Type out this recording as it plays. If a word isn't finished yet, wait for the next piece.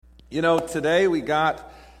You know, today we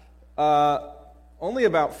got only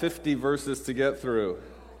about 50 verses to get through.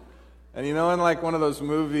 And you know, in like one of those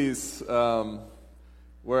movies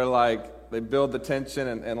where like they build the tension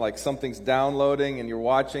and like something's downloading and you're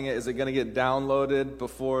watching it, is it going to get downloaded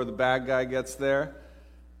before the bad guy gets there?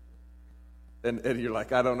 And you're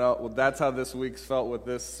like, I don't know. Well, that's how this week's felt with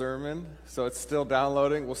this sermon. So it's still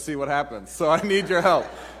downloading. We'll see what happens. So I need your help.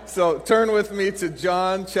 So turn with me to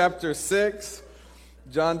John chapter 6.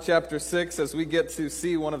 John chapter 6, as we get to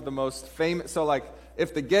see one of the most famous. So like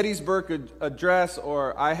if the Gettysburg Address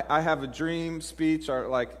or I Have a Dream speech are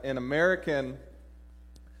like in American,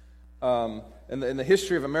 in the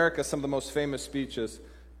history of America, some of the most famous speeches.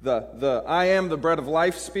 The I Am the Bread of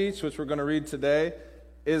Life speech, which we're going to read today,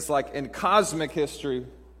 is like in cosmic history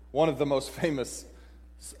one of the most famous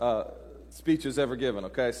speeches ever given,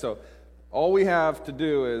 okay? So all we have to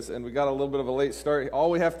do is, and we got a little bit of a late start,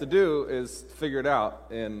 all we have to do is figure it out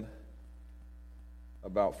in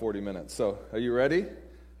about 40 minutes. So are you ready?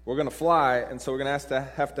 We're going to fly, and so we're going to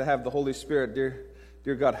have to have the Holy Spirit,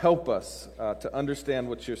 dear God, help us to understand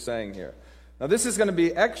what you're saying here. Now this is going to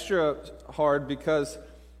be extra hard because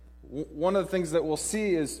one of the things that we'll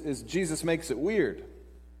see is Jesus makes it weird.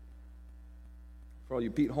 For all you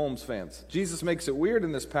Pete Holmes fans, Jesus makes it weird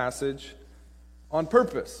in this passage on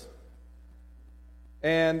purpose.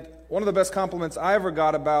 And one of the best compliments I ever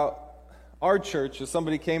got about our church is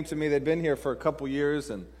somebody came to me, they'd been here for a couple years,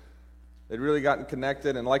 and they'd really gotten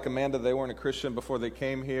connected, and like Amanda, they weren't a Christian before they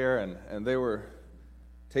came here, and they were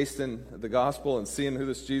tasting the gospel and seeing who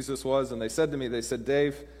this Jesus was, and they said to me,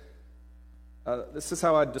 Dave, this is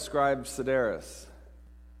how I'd describe Sedaris.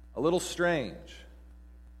 A little strange,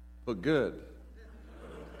 but good.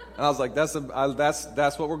 And I was like, that's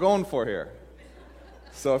what we're going for here.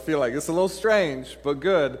 So I feel like it's a little strange, but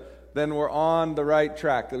good. Then we're on the right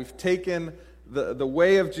track. We've taken the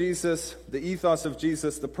way of Jesus, the ethos of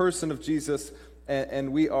Jesus, the person of Jesus,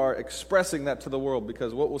 and we are expressing that to the world,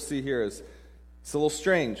 because what we'll see here is it's a little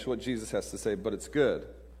strange what Jesus has to say, but it's good.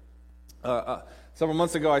 Several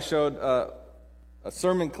months ago, I showed a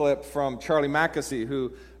sermon clip from Charlie Mackesy,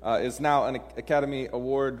 who is now an Academy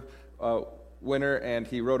Award winner, and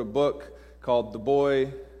he wrote a book called The Boy,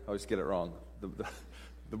 I always get it wrong,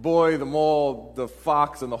 The Boy, the Mole, the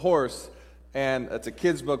Fox, and the Horse. And it's a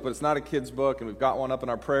kid's book, but it's not a kid's book, and we've got one up in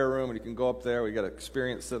our prayer room, and you can go up there. We got an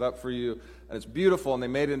experience set up for you, and it's beautiful, and they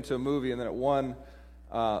made it into a movie, and then it won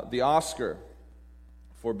the Oscar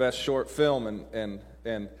for Best Short Film.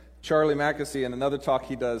 And Charlie Mackesy, in another talk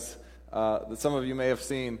he does that some of you may have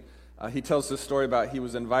seen, he tells this story about he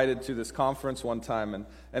was invited to this conference one time,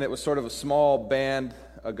 and it was sort of a small band,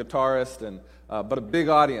 a guitarist, and but a big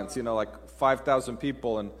audience, you know, like 5,000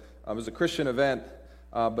 people, and it was a Christian event,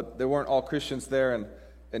 but there weren't all Christians there,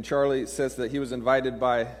 and Charlie says that he was invited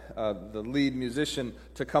by the lead musician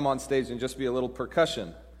to come on stage and just be a little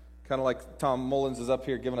percussion, kind of like Tom Mullins is up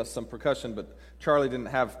here giving us some percussion, but Charlie didn't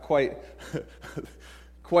have quite,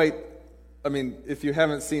 I mean, if you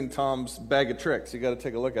haven't seen Tom's bag of tricks, you got to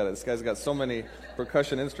take a look at it. This guy's got so many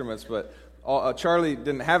percussion instruments, but Charlie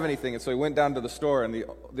didn't have anything, and so he went down to the store, and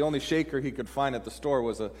the only shaker he could find at the store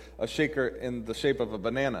was a shaker in the shape of a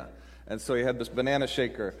banana. And so he had this banana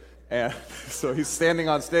shaker, and so he's standing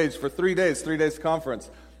on stage for 3 days conference,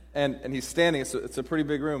 and he's standing, it's a pretty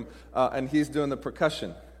big room, and he's doing the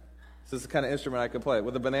percussion. This is the kind of instrument I could play,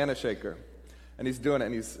 with a banana shaker. And he's doing it,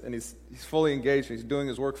 and he's fully engaged, and he's doing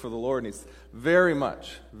his work for the Lord, and he's very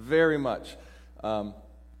much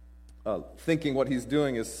thinking what he's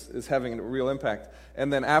doing is having a real impact.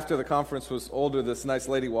 And then after the conference was older, this nice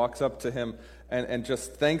lady walks up to him and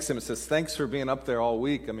just thanks him and says, "Thanks for being up there all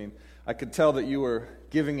week. I mean, I could tell that you were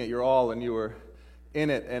giving it your all and you were in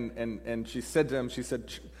it." And she said to him,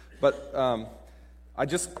 but I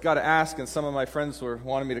just got to ask, and some of my friends were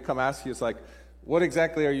wanting me to come ask you, it's like, what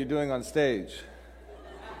exactly are you doing on stage?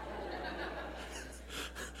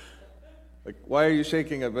 Like, why are you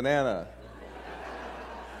shaking a banana?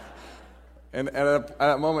 And at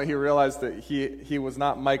that moment, he realized that he was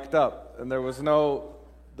not mic'd up, and there was no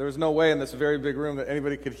way in this very big room that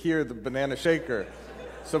anybody could hear the banana shaker.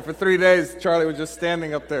 So for 3 days, Charlie was just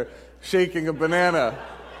standing up there shaking a banana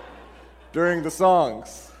during the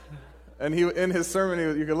songs. And in his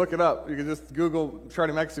sermon, you can look it up. You can just Google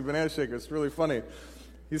Charlie Mackesy banana shaker. It's really funny.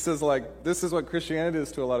 He says, like, this is what Christianity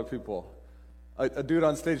is to a lot of people. A dude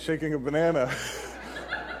on stage shaking a banana.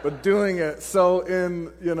 But doing it so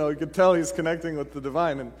you could tell he's connecting with the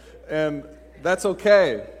divine. And that's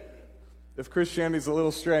okay if Christianity's a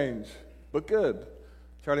little strange, but good.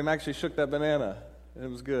 Charlie Mackesy shook that banana, and it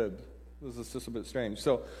was good. It was just a bit strange.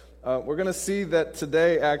 So we're going to see that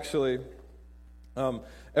today, actually,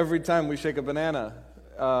 Every time we shake a banana,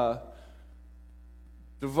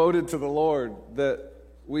 devoted to the Lord, that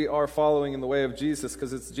we are following in the way of Jesus,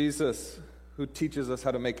 because it's Jesus who teaches us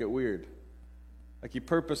how to make it weird. Like, he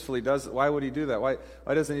purposefully does it. Why would he do that? Why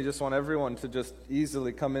doesn't he just want everyone to just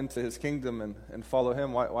easily come into his kingdom and follow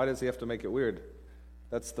him? Why does he have to make it weird?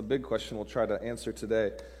 That's the big question we'll try to answer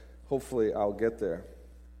today. Hopefully I'll get there.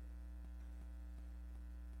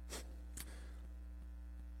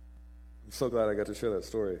 I'm so glad I got to share that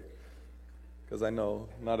story, because I know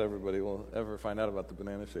not everybody will ever find out about the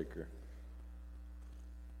banana shaker.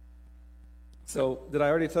 So, did I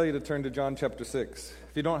already tell you to turn to John chapter 6?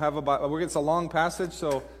 If you don't have a Bible, it's a long passage,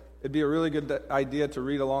 so it'd be a really good idea to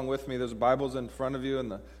read along with me. There's Bibles in front of you and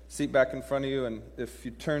the seat back in front of you, and if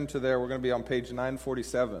you turn to there, we're going to be on page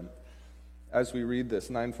 947 as we read this,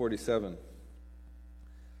 947.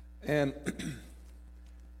 And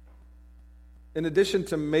in addition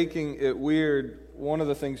to making it weird, one of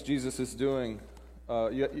the things Jesus is doing,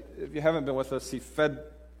 if you haven't been with us, he fed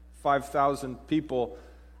 5,000 people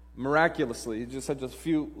miraculously. He just had just a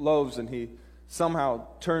few loaves, and he somehow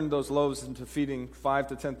turned those loaves into feeding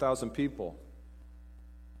 5,000 to 10,000 people.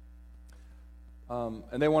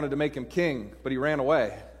 And they wanted to make him king, but he ran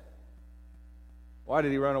away. Why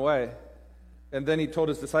did he run away? And then he told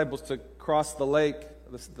his disciples to cross the lake,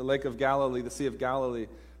 the lake of Galilee, the Sea of Galilee,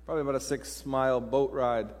 probably about a 6-mile boat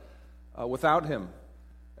ride without him.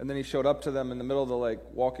 And then he showed up to them in the middle of the lake,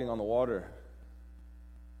 walking on the water.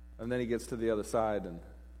 And then he gets to the other side, and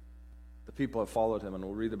the people have followed him, and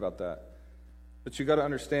we'll read about that. But you got to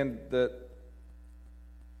understand that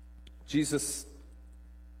Jesus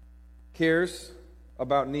cares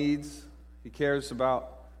about needs. He cares about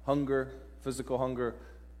hunger, physical hunger,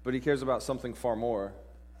 but he cares about something far more.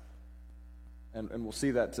 And we'll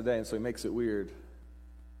see that today, and so he makes it weird.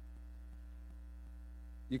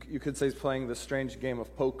 You could say he's playing this strange game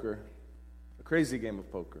of poker, a crazy game of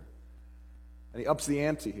poker. And he ups the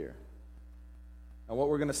ante here. And what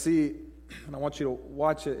we're going to see, and I want you to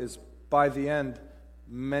watch it, is by the end,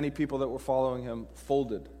 many people that were following him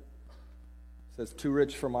folded. It says, "Too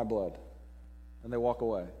rich for my blood." And they walk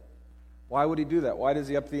away. Why would he do that? Why does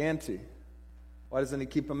he up the ante? Why doesn't he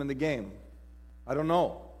keep them in the game? I don't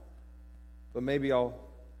know. But maybe I'll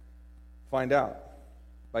find out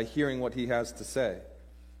by hearing what he has to say.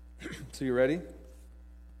 So you ready?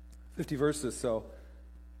 50 verses, so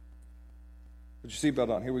put your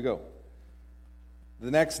seatbelt on. Here we go.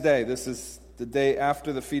 The next day, this is the day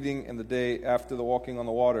after the feeding and the day after the walking on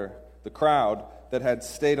the water, the crowd that had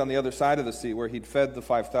stayed on the other side of the sea where he'd fed the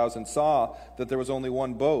 5,000 saw that there was only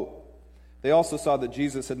one boat. They also saw that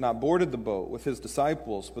Jesus had not boarded the boat with his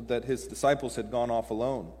disciples, but that his disciples had gone off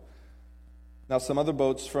alone. Now some other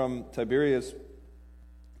boats from Tiberias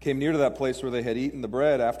came near to that place where they had eaten the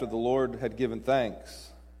bread after the Lord had given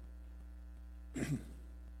thanks.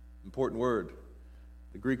 Important word.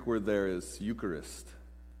 The Greek word there is Eucharist,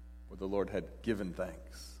 where the Lord had given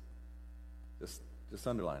thanks. Just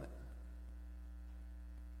underline it.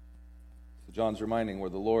 So John's reminding where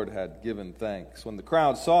the Lord had given thanks. When the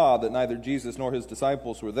crowd saw that neither Jesus nor his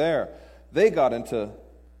disciples were there, they got into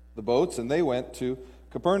the boats and they went to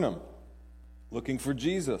Capernaum, looking for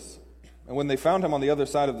Jesus. And when they found him on the other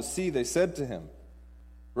side of the sea, they said to him,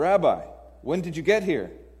 "Rabbi, when did you get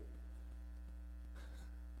here?"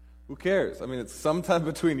 Who cares? I mean, it's sometime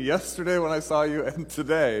between yesterday when I saw you and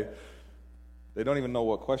today. They don't even know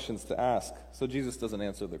what questions to ask. So Jesus doesn't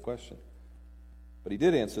answer their question. But he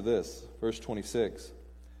did answer this. Verse 26.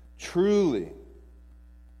 Truly. And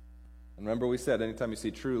remember we said anytime you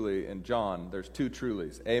see truly in John, there's two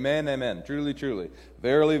trulies. Amen, amen. Truly, truly.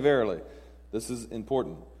 Verily, verily. This is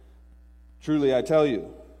important. Truly, I tell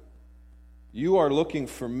you, you are looking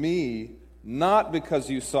for me not because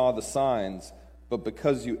you saw the signs, but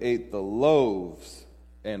because you ate the loaves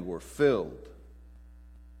and were filled.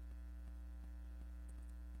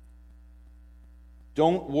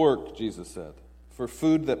 Don't work, Jesus said, for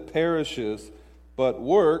food that perishes, but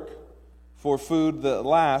work for food that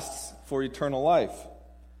lasts for eternal life,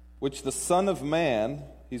 which the Son of Man,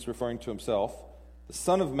 he's referring to himself, the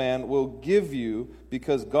Son of Man will give you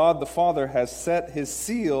because God the Father has set his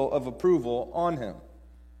seal of approval on him.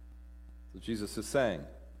 So Jesus is saying,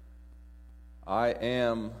 I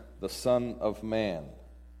am the Son of Man.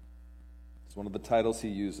 It's one of the titles he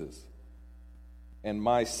uses. And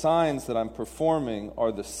my signs that I'm performing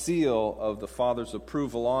are the seal of the Father's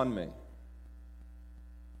approval on me.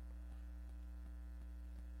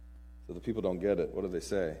 So the people don't get it. What do they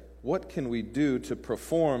say? What can we do to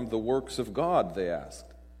perform the works of God? They asked.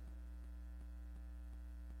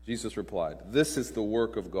 Jesus replied, this is the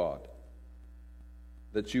work of God,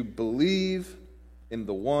 that you believe in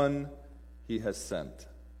the one he has sent.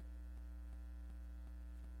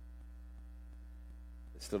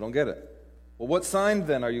 They still don't get it. Well, what sign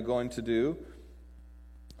then are you going to do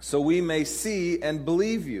so we may see and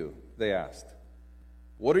believe you? They asked.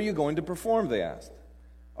 What are you going to perform? They asked.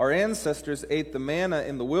 Our ancestors ate the manna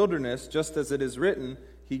in the wilderness, just as it is written,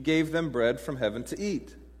 he gave them bread from heaven to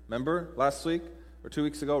eat. Remember last week or 2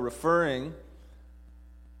 weeks ago, referring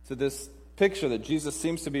to this picture that Jesus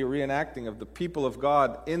seems to be reenacting of the people of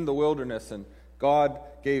God in the wilderness, and God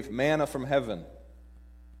gave manna from heaven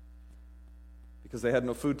because they had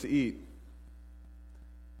no food to eat.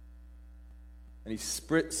 And he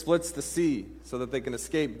splits the sea so that they can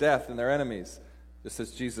escape death and their enemies, just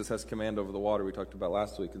as Jesus has command over the water we talked about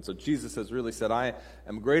last week. And so Jesus has really said, I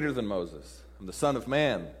am greater than Moses. I'm the Son of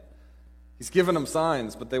Man. He's given them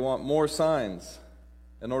signs, but they want more signs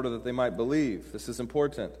in order that they might believe. This is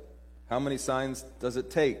important. How many signs does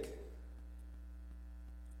it take?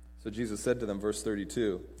 So Jesus said to them, verse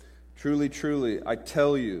 32, truly, truly, I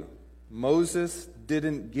tell you, Moses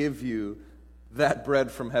didn't give you that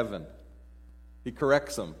bread from heaven. He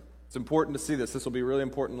corrects them. It's important to see this. This will be really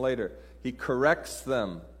important later. He corrects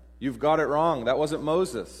them. You've got it wrong. That wasn't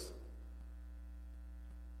Moses.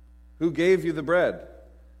 Who gave you the bread?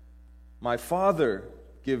 My Father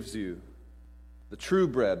gives you the true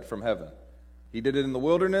bread from heaven. He did it in the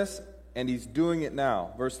wilderness, and he's doing it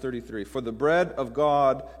now. Verse 33, for the bread of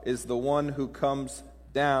God is the one who comes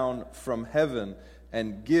down from heaven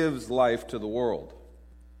and gives life to the world.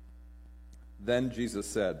 Then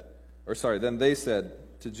they said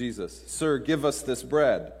to Jesus, Sir, give us this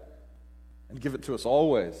bread, and give it to us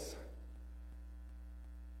always.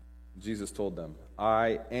 Jesus told them,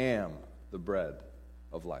 I am the bread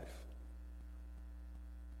of life.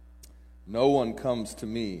 No one who comes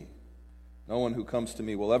to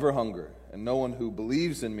me will ever hunger, and no one who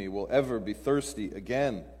believes in me will ever be thirsty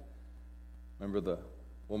again. Remember the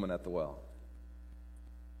woman at the well?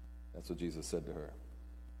 That's what Jesus said to her.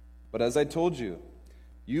 But as I told you,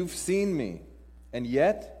 you've seen me, and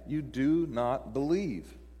yet you do not believe.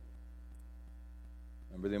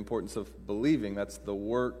 Remember the importance of believing. That's the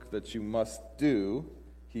work that you must do,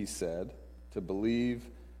 he said, to believe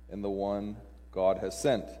in the one God has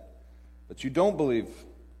sent. But you don't believe.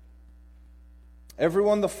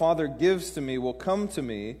 Everyone the Father gives to me will come to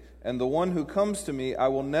me, and the one who comes to me I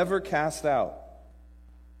will never cast out.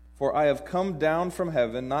 For I have come down from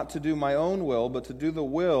heaven not to do my own will, but to do the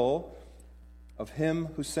will of him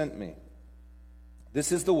who sent me.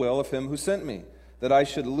 This is the will of him who sent me, that I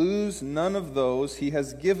should lose none of those he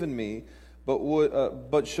has given me,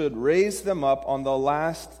 but should raise them up on the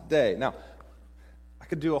last day. Now, I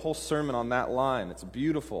could do a whole sermon on that line. It's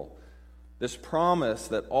beautiful. This promise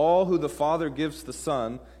that all who the Father gives the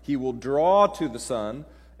Son, he will draw to the Son,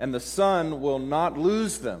 and the Son will not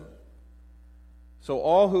lose them. So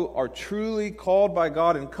all who are truly called by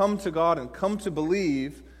God and come to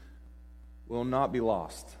believe will not be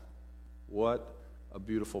lost. What a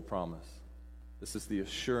beautiful promise. This is the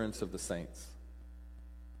assurance of the saints.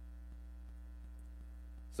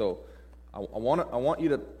 So I want you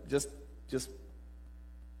to just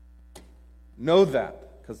know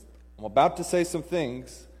that, because I'm about to say some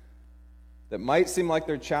things that might seem like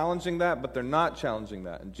they're challenging that, but they're not challenging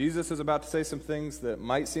that. And Jesus is about to say some things that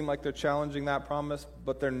might seem like they're challenging that promise,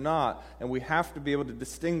 but they're not. And we have to be able to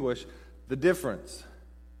distinguish the difference.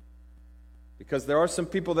 Because there are some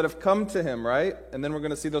people that have come to him, right? And then we're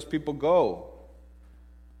going to see those people go.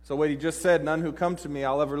 So wait, he just said, none who come to me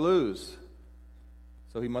I'll ever lose.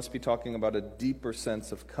 So he must be talking about a deeper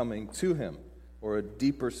sense of coming to him, or a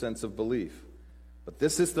deeper sense of belief. But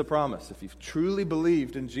this is the promise. If you've truly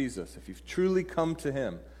believed in Jesus, if you've truly come to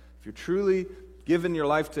him, if you've truly given your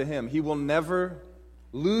life to him, he will never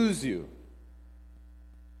lose you.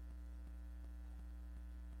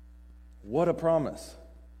 What a promise.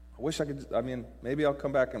 I wish I could, maybe I'll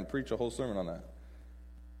come back and preach a whole sermon on that.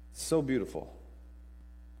 It's so beautiful.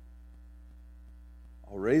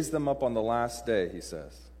 I'll raise them up on the last day, he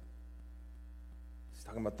says. He's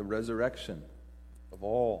talking about the resurrection of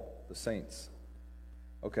all the saints.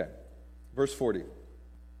 Okay, verse 40.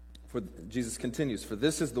 Jesus continues, for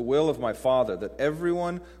this is the will of my Father, that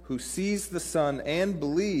everyone who sees the Son and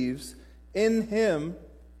believes in him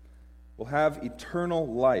will have eternal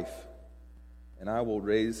life, and I will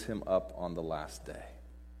raise him up on the last day.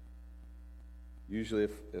 Usually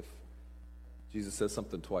if Jesus says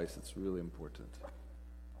something twice, it's really important.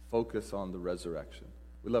 Focus on the resurrection.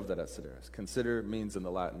 We love that at Sedaris. Consider means in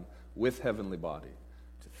the Latin, with heavenly body.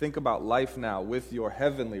 To think about life now with your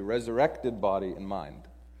heavenly resurrected body in mind.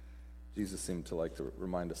 Jesus seemed to like to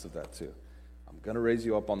remind us of that too. I'm going to raise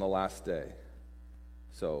you up on the last day.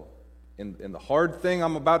 So, in the hard thing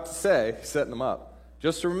I'm about to say, setting them up,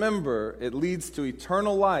 just remember it leads to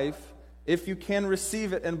eternal life if you can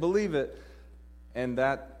receive it and believe it, and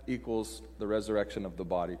that equals the resurrection of the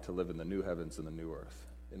body to live in the new heavens and the new earth,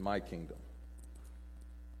 in my kingdom.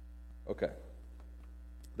 Okay.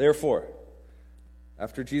 Therefore,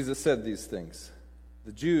 after Jesus said these things,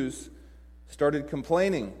 the Jews started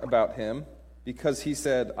complaining about him because he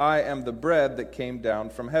said, I am the bread that came down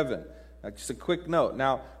from heaven. Now, just a quick note.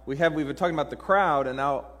 Now, we've been talking about the crowd, and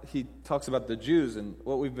now he talks about the Jews. And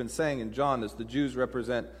what we've been saying in John is the Jews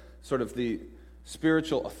represent sort of the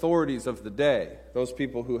spiritual authorities of the day, those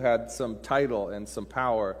people who had some title and some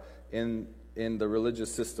power in the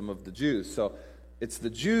religious system of the Jews. So it's the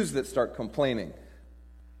Jews that start complaining.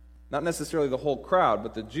 Not necessarily the whole crowd,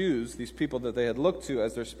 but the Jews, these people that they had looked to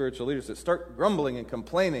as their spiritual leaders, that start grumbling and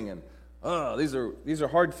complaining and, these are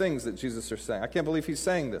hard things that Jesus is saying. I can't believe he's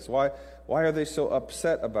saying this. Why are they so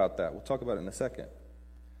upset about that? We'll talk about it in a second.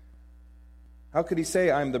 How could he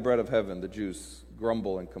say, I'm the bread of heaven? The Jews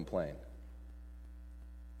grumble and complain.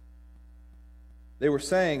 They were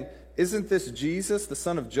saying, isn't this Jesus, the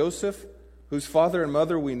son of Joseph, whose father and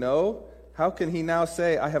mother we know? How can he now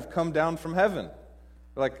say, I have come down from heaven?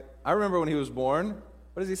 Like, I remember when he was born.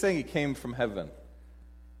 What is he saying? He came from heaven.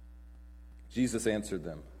 Jesus answered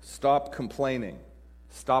them, stop complaining.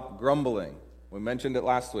 Stop grumbling. We mentioned it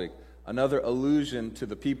last week. Another allusion to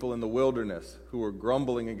the people in the wilderness who were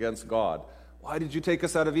grumbling against God. Why did you take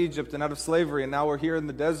us out of Egypt and out of slavery, and now we're here in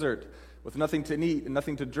the desert with nothing to eat and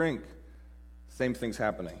nothing to drink? Same thing's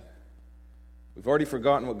happening. We've already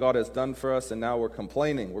forgotten what God has done for us, and now we're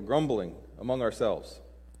complaining, we're grumbling among ourselves.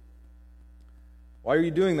 Why are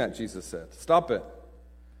you doing that, Jesus said. Stop it.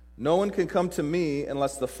 No one can come to me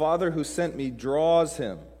unless the Father who sent me draws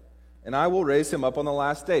him, and I will raise him up on the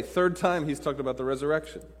last day. Third time he's talked about the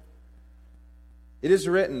resurrection. It is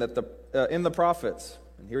written that in the prophets,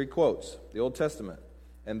 and here he quotes the Old Testament,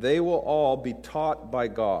 and they will all be taught by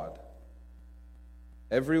God.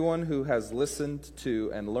 Everyone who has listened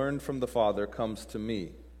to and learned from the Father comes to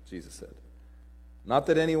me, Jesus said. Not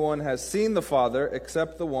that anyone has seen the Father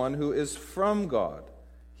except the one who is from God.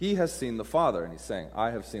 He has seen the Father, and he's saying,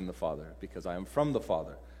 I have seen the Father because I am from the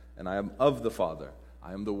Father, and I am of the Father.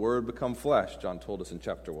 I am the Word become flesh, John told us in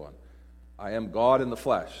chapter 1. I am God in the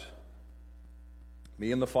flesh.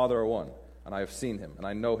 Me and the Father are one, and I have seen him, and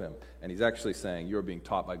I know him. And he's actually saying, you're being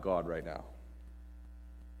taught by God right now.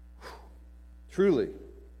 Truly,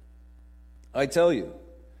 I tell you,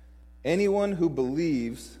 anyone who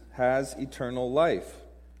believes has eternal life.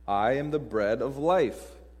 I am the bread of life.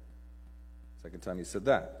 Second time he said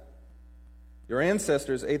that. Your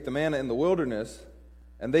ancestors ate the manna in the wilderness,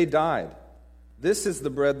 and they died. This is the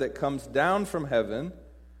bread that comes down from heaven,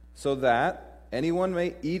 so that anyone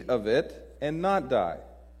may eat of it and not die.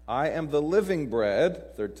 I am the living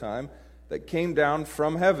bread, third time, that came down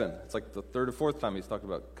from heaven. It's like the third or fourth time he's talking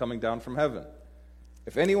about coming down from heaven.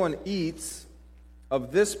 If anyone eats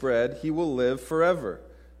of this bread, he will live forever.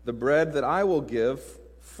 The bread that I will give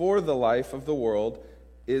for the life of the world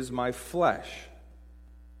is my flesh.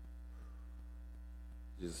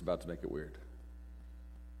 Jesus is about to make it weird.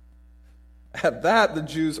 At that, the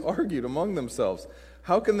Jews argued among themselves,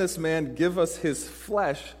 how can this man give us his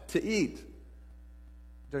flesh to eat?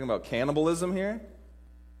 Talking about cannibalism here?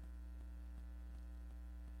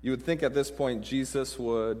 You would think at this point Jesus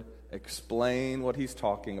would explain what he's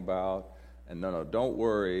talking about. And no, don't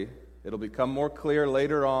worry. It'll become more clear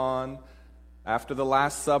later on, after the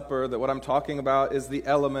Last Supper, that what I'm talking about is the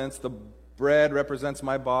elements. The bread represents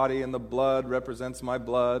my body, and the blood represents my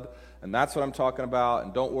blood. And that's what I'm talking about.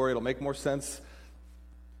 And don't worry, it'll make more sense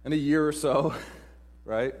in a year or so,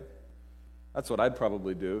 right? That's what I'd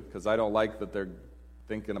probably do, because I don't like that they're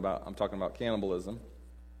I'm talking about cannibalism.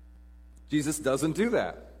 Jesus doesn't do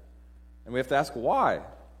that. And we have to ask why.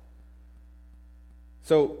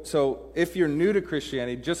 So if you're new to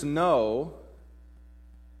Christianity, just know,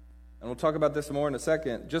 and we'll talk about this more in a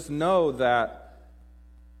second, just know that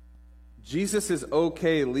Jesus is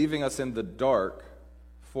okay leaving us in the dark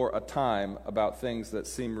for a time about things that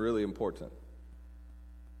seem really important.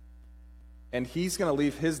 And he's going to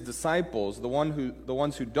leave his disciples, the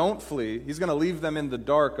ones who don't flee, he's going to leave them in the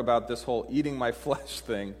dark about this whole eating my flesh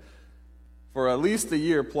thing for at least a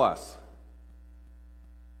year plus.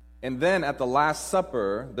 And then at the Last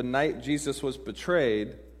Supper, the night Jesus was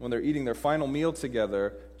betrayed, when they're eating their final meal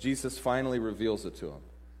together, Jesus finally reveals it to them.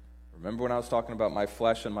 Remember when I was talking about my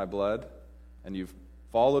flesh and my blood? And you've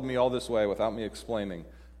followed me all this way without me explaining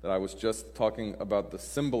that I was just talking about the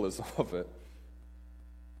symbolism of it.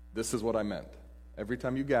 This is what I meant. Every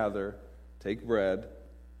time you gather, take bread,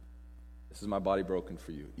 This is my body broken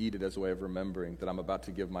for you. Eat it as a way of remembering that I'm about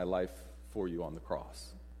to give my life for you on the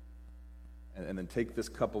cross. And then take this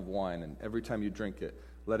cup of wine, and every time you drink it,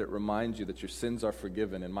 let it remind you that your sins are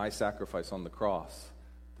forgiven in my sacrifice on the cross.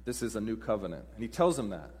 That this is a new covenant. And he tells them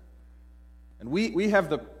that. And we have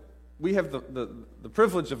the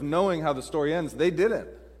privilege of knowing how the story ends. They didn't.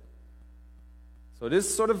 So it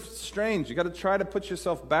is sort of strange. You got to try to put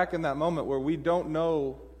yourself back in that moment where we don't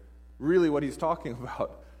know really what he's talking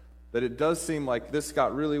about. That it does seem like this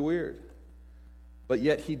got really weird. But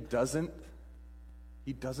yet he doesn't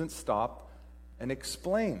stop and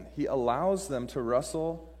explain. He allows them to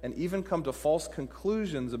wrestle and even come to false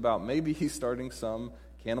conclusions about maybe he's starting some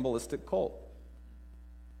cannibalistic cult.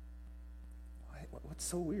 What's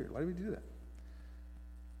so weird? Why do we do that?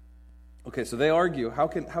 Okay, so they argue, how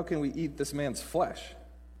can we eat this man's flesh?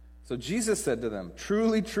 So Jesus said to them,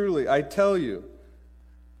 truly, truly, I tell you,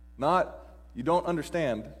 not, you don't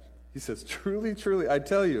understand. He says, truly, truly, I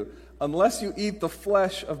tell you, unless you eat the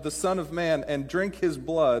flesh of the Son of Man and drink his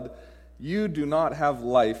blood, you do not have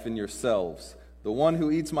life in yourselves. The one who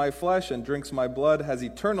eats my flesh and drinks my blood has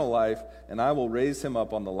eternal life, and I will raise him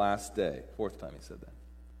up on the last day. Fourth time he said that.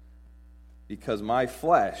 Because my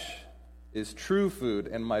flesh is true food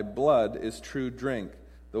and my blood is true drink.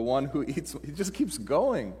 The one who eats, he just keeps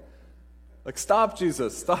going. Like, stop,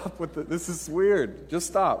 Jesus, stop with this is weird. Just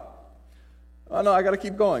stop. Oh no, I got to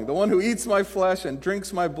keep going. The one who eats my flesh and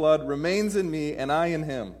drinks my blood remains in me and I in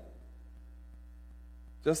him.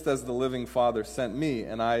 Just as the living Father sent me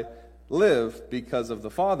and I live because of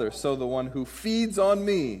the Father, so the one who feeds on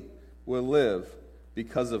me will live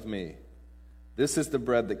because of me. This is the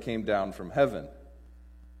bread that came down from heaven.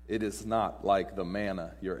 It is not like the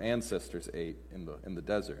manna your ancestors ate in the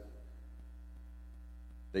desert.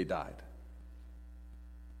 They died.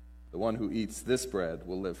 The one who eats this bread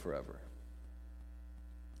will live forever.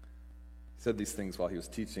 He said these things while he was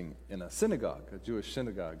teaching in a synagogue, a Jewish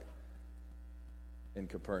synagogue in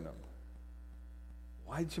Capernaum.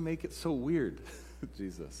 Why'd you make it so weird,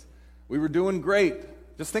 Jesus? We were doing great.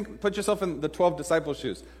 Just put yourself in the 12 disciples'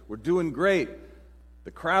 shoes. We're doing great.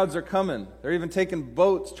 The crowds are coming. They're even taking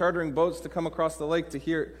boats, chartering boats to come across the lake to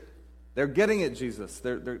hear. They're getting it, Jesus.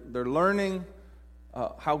 They're learning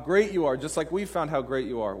how great you are, just like we found how great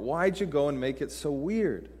you are. Why'd you go and make it so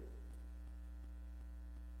weird?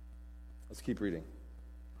 Let's keep reading.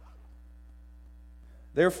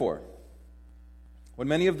 Therefore, when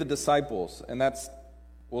many of the disciples, and that's,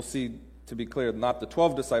 we'll see to be clear, not the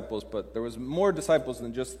 12 disciples, but there was more disciples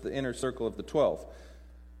than just the inner circle of the 12.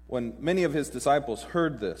 When many of his disciples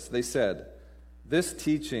heard this, they said, "This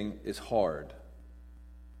teaching is hard.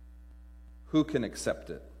 Who can accept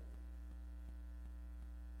it?" I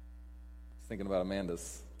was thinking about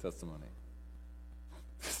Amanda's testimony.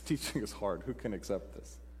 This teaching is hard. Who can accept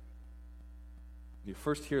this? When you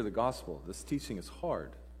first hear the gospel, this teaching is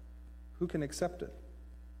hard. Who can accept it?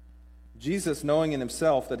 Jesus, knowing in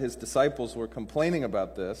himself that his disciples were complaining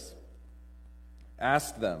about this,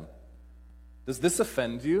 asked them, "Does this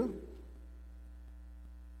offend you?"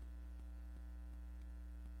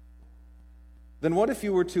 Then what if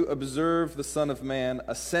you were to observe the Son of Man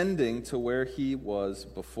ascending to where he was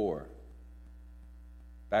before,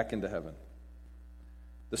 back into heaven?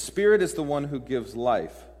 The Spirit is the one who gives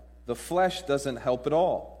life. The flesh doesn't help at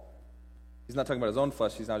all. He's not talking about his own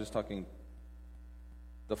flesh. He's now just talking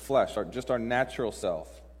the flesh, just our natural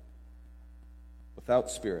self, without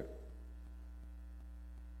spirit.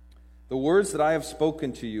 The words that I have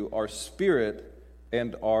spoken to you are spirit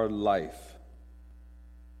and are life.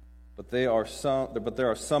 But there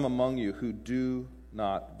are some among you who do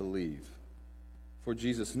not believe. For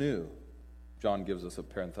Jesus knew, John gives us a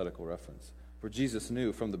parenthetical reference, for Jesus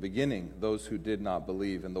knew from the beginning those who did not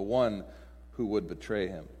believe and the one who would betray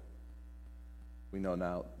him. We know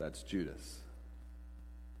now that's Judas.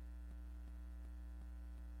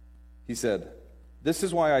 He said, "This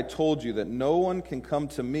is why I told you that no one can come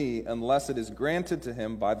to me unless it is granted to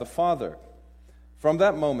him by the Father." From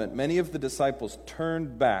that moment, many of the disciples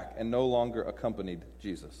turned back and no longer accompanied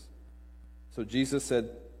Jesus. So Jesus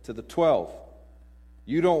said to the 12,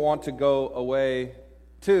 "You don't want to go away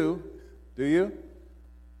too, do you?"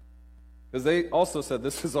 Because they also said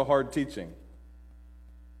this is a hard teaching.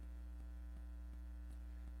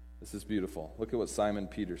 This is beautiful. Look at what Simon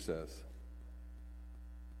Peter says.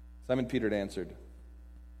 Simon Peter answered,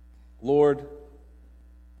 "Lord,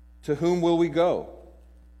 to whom will we go?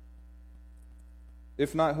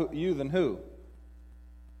 If not you, then who?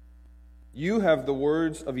 You have the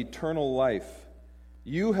words of eternal life.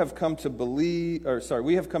 We have come to believe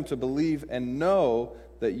and know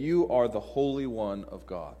that you are the Holy One of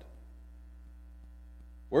God."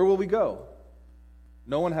 Where will we go?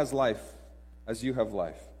 No one has life as you have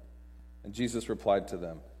life." And Jesus replied to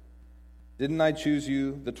them, "Didn't I choose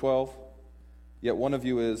you, the 12? Yet one of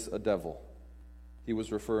you is a devil." He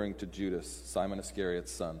was referring to Judas, Simon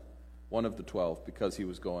Iscariot's son, one of the 12, because he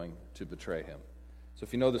was going to betray him. So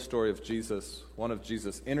if you know the story of Jesus, one of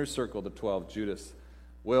Jesus' inner circle, the 12, Judas,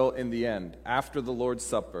 will, in the end, after the Lord's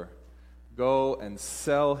Supper, go and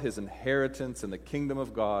sell his inheritance in the kingdom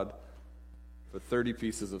of God for 30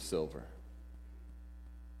 pieces of silver.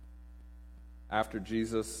 After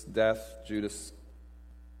Jesus' death, Judas,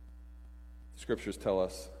 scriptures tell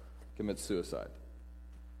us, commits suicide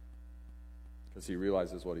because he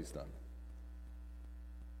realizes what he's done.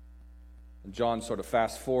 And John sort of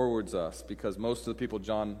fast forwards us because most of the people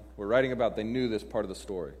John were writing about, they knew this part of the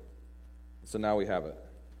story. So now we have it.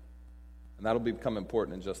 And that'll become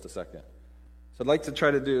important in just a second. So I'd like to try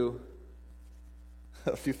to do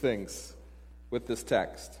a few things with this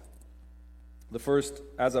text. The first,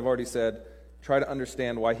 as I've already said, try to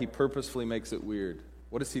understand why he purposefully makes it weird.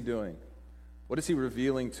 What is he doing? What is he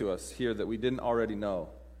revealing to us here that we didn't already know?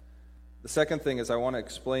 The second thing is I want to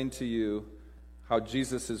explain to you how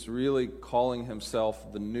Jesus is really calling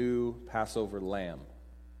himself the new Passover lamb.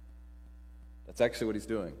 That's actually what he's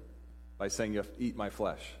doing by saying you have to eat my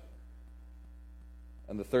flesh.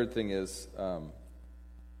 And the third thing is I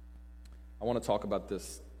want to talk about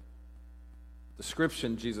this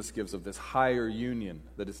description Jesus gives of this higher union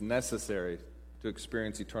that is necessary to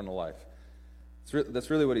experience eternal life. That's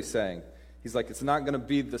really what he's saying. He's like, it's not going to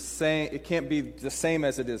be the same, it can't be the same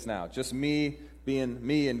as it is now. Just me being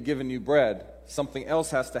me and giving you bread. Something else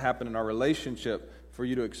has to happen in our relationship for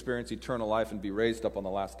you to experience eternal life and be raised up on the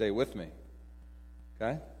last day with me.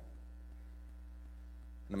 Okay?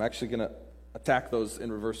 And I'm actually going to attack those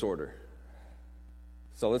in reverse order.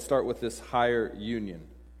 So let's start with this higher union.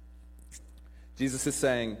 Jesus is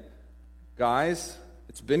saying, guys,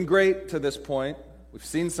 it's been great to this point. We've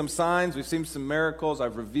seen some signs, we've seen some miracles,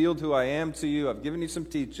 I've revealed who I am to you, I've given you some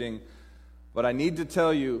teaching, but I need to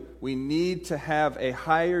tell you, we need to have a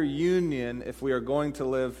higher union if we are going to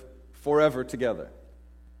live forever together.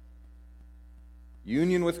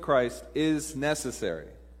 Union with Christ is necessary.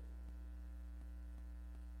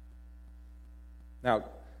 Now,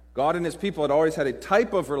 God and his people had always had a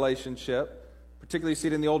type of relationship, particularly you see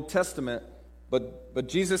it in the Old Testament, but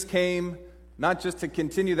Jesus came not just to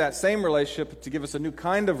continue that same relationship, but to give us a new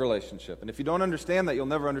kind of relationship. And if you don't understand that, you'll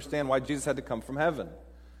never understand why Jesus had to come from heaven.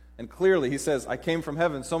 And clearly, he says, I came from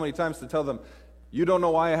heaven so many times to tell them, you don't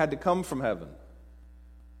know why I had to come from heaven.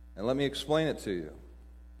 And let me explain it to you.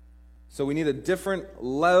 So we need a different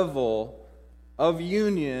level of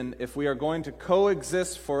union if we are going to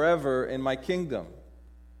coexist forever in my kingdom.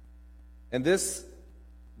 And this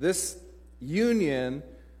union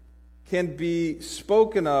can be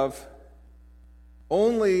spoken of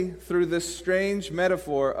only through this strange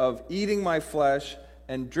metaphor of eating my flesh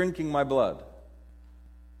and drinking my blood.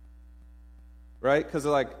 Right? Because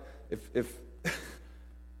like, if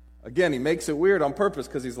again, he makes it weird on purpose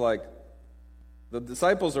because he's like, the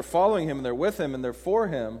disciples are following him and they're with him and they're for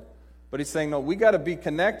him, but he's saying, no, we got to be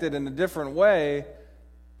connected in a different way.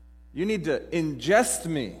 You need to ingest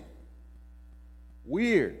me.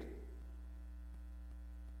 Weird.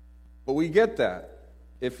 But we get that.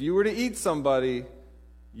 If you were to eat somebody,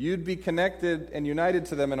 you'd be connected and united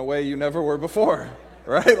to them in a way you never were before,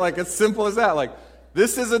 right? Like, as simple as that. Like,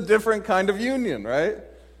 this is a different kind of union, right?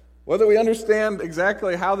 Whether we understand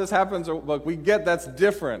exactly how this happens, or like, we get that's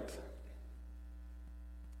different.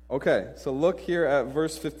 Okay, so look here at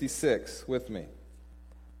verse 56 with me.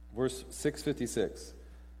 Verse 656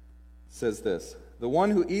 says this, "The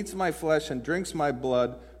one who eats my flesh and drinks my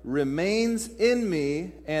blood remains in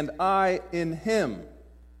me, and I in him.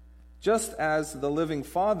 Just as the living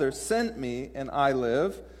Father sent me, and I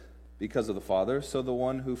live because of the Father, so the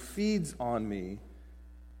one who feeds on me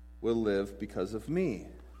will live because of me."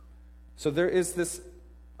 So there is this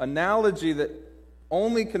analogy that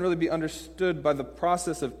only can really be understood by the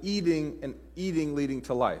process of eating and eating leading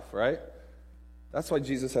to life, right? That's why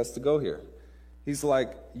Jesus has to go here. He's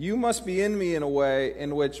like, you must be in me in a way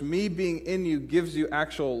in which me being in you gives you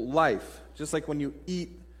actual life. Just like when you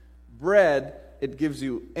eat bread, it gives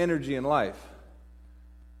you energy and life.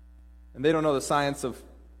 And they don't know the science of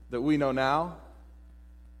that we know now.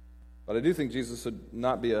 But I do think Jesus would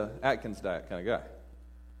not be a Atkins diet kind of guy.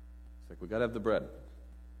 It's like, we got to have the bread.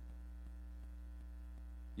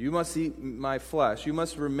 You must eat my flesh. You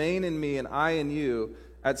must remain in me and I in you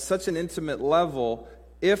at such an intimate level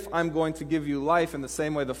if I'm going to give you life in the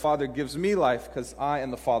same way the Father gives me life, because I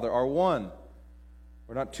and the Father are one.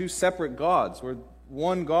 We're not two separate gods. We're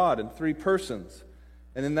one God in three persons.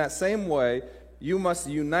 And in that same way, you must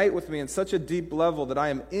unite with me in such a deep level that I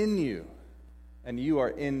am in you and you are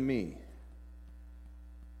in me.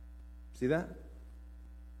 See that?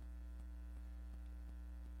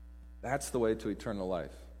 That's the way to eternal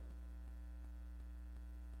life.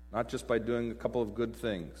 Not just by doing a couple of good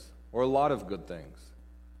things or a lot of good things.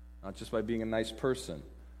 Not just by being a nice person.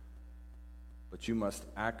 But you must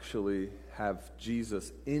actually have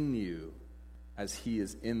Jesus in you as he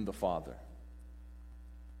is in the Father.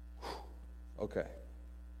 Okay.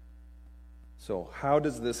 So how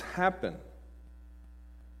does this happen?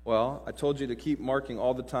 Well, I told you to keep marking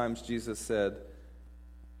all the times Jesus said,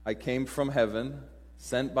 I came from heaven,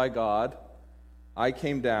 sent by God. I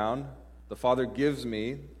came down. The Father gives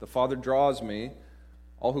me. The Father draws me.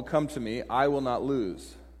 All who come to me, I will not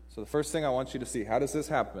lose. So the first thing I want you to see, how does this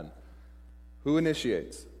happen? Who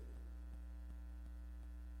initiates?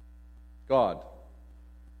 God.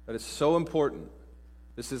 That is so important.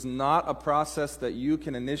 This is not a process that you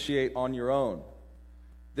can initiate on your own.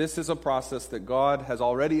 This is a process that God has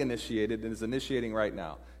already initiated and is initiating right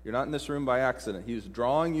now. You're not in this room by accident. He is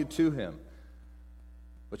drawing you to him.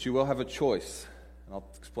 But you will have a choice. And I'll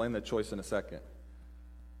explain that choice in a second.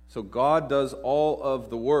 So God does all of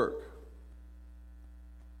the work.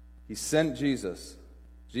 He sent Jesus.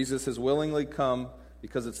 Jesus has willingly come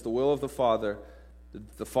because it's the will of the Father.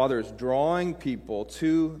 The Father is drawing people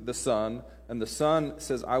to the Son, and the Son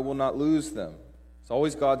says, I will not lose them. It's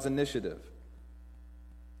always God's initiative.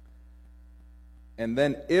 And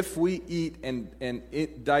then if we eat and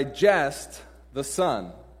digest the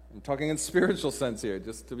Son, I'm talking in spiritual sense here,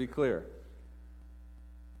 just to be clear,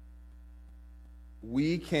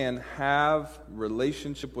 we can have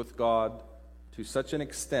relationship with God to such an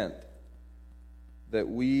extent that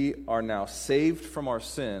we are now saved from our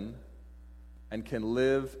sin and can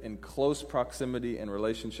live in close proximity and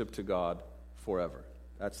relationship to God forever.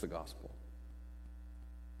 That's the gospel.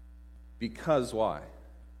 Because why?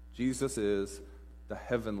 Jesus is the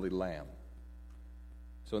heavenly Lamb.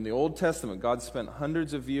 So in the Old Testament, God spent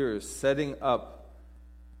hundreds of years setting up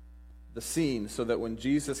the scene so that when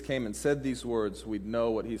Jesus came and said these words, we'd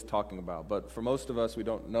know what he's talking about. But for most of us, we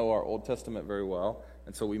don't know our Old Testament very well,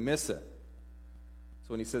 and so we miss it. So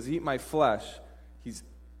when he says, eat my flesh,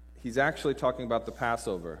 he's actually talking about the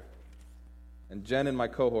Passover. And Jen in my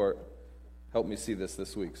cohort helped me see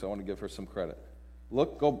this week, so I want to give her some credit.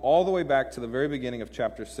 Go all the way back to the very beginning of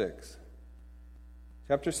chapter 6.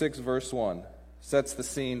 Chapter 6, verse 1 sets the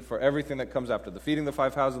scene for everything that comes after, the feeding the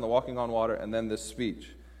 5,000, the walking on water, and then this speech.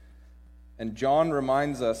 And John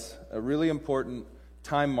reminds us a really important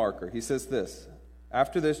time marker. He says this,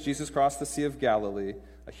 after this, Jesus crossed the Sea of Galilee.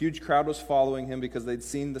 A huge crowd was following him because they'd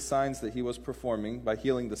seen the signs that he was performing by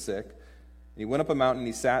healing the sick. And he went up a mountain and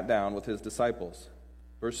he sat down with his disciples.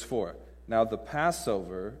 Verse 4, now the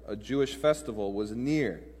Passover, a Jewish festival, was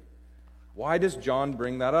near. Why does John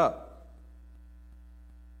bring that up?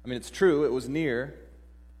 I mean, it's true, it was near,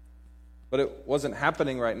 but it wasn't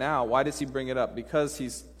happening right now. Why does he bring it up? Because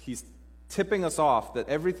he's tipping us off that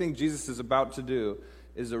everything Jesus is about to do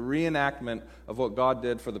is a reenactment of what God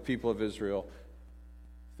did for the people of Israel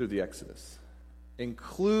through the Exodus,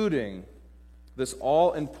 including this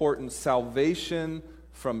all-important salvation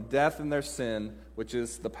from death and their sin, which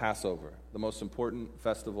is the Passover, the most important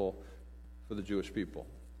festival for the Jewish people.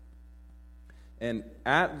 And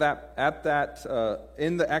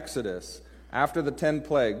in the Exodus, after the 10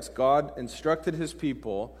 plagues, God instructed his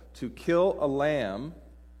people to kill a lamb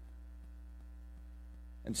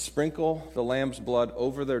and sprinkle the lamb's blood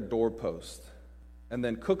over their doorpost, and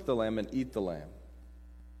then cook the lamb and eat the lamb.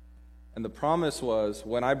 And the promise was,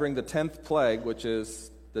 when I bring the 10th plague, which is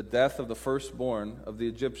the death of the firstborn of the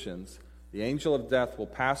Egyptians, the angel of death will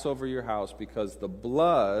pass over your house because the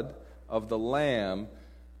blood of the lamb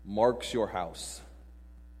marks your house,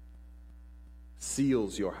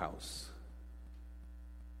 seals your house.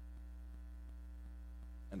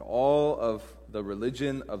 And all of the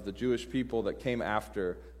religion of the Jewish people that came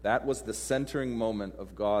after, that was the centering moment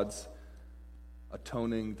of God's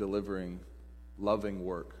atoning, delivering, loving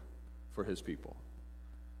work for his people.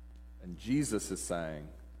 And Jesus is saying,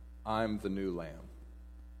 I'm the new lamb.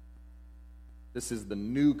 This is the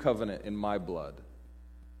new covenant in my blood,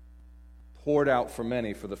 poured out for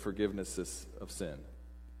many for the forgiveness of sin.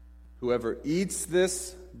 Whoever eats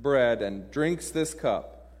this bread and drinks this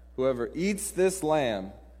cup, whoever eats this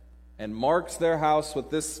lamb and marks their house with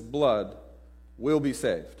this blood will be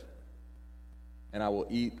saved. And I will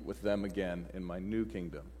eat with them again in my new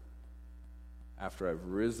kingdom after I've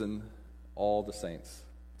risen all the saints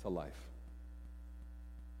to life.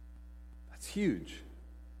 That's huge.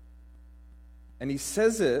 And he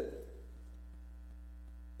says it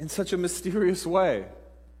in such a mysterious way.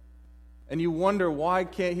 And you wonder, why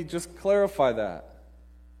can't he just clarify that?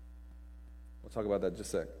 We'll talk about that in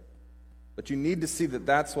just a sec. But you need to see that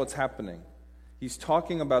that's what's happening. He's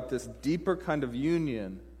talking about this deeper kind of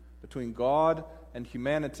union between God and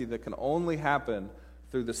humanity that can only happen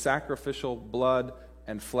through the sacrificial blood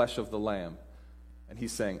and flesh of the Lamb. And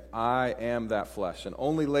he's saying, I am that flesh. And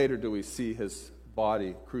only later do we see his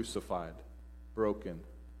body crucified, broken,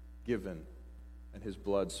 given, and his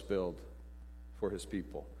blood spilled for his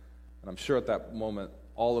people. And I'm sure at that moment,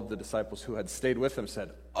 all of the disciples who had stayed with him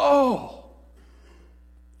said, oh,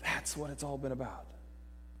 that's what it's all been about.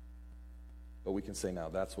 But we can say now,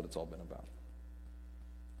 that's what it's all been about.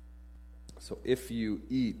 So if you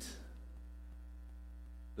eat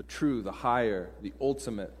the true, the higher, the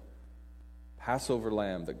ultimate Passover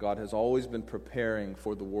lamb that God has always been preparing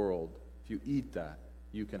for the world, if you eat that,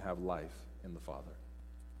 you can have life in the Father.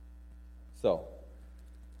 So,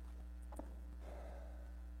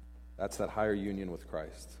 that's that higher union with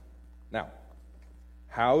Christ. Now,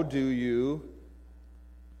 how do you,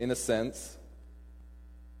 in a sense,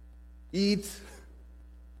 eat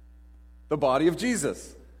the body of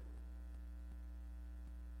Jesus?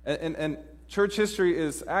 And church history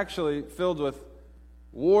is actually filled with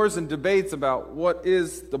wars and debates about what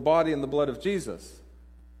is the body and the blood of Jesus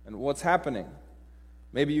and what's happening.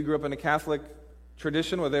 Maybe you grew up in a Catholic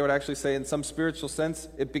tradition where they would actually say, in some spiritual sense,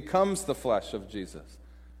 it becomes the flesh of Jesus.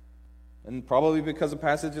 And probably because of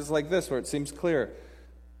passages like this where it seems clear.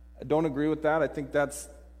 I don't agree with that. I think that's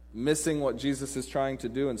missing what Jesus is trying to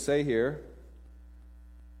do and say here.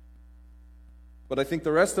 But I think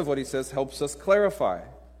the rest of what he says helps us clarify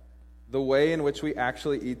the way in which we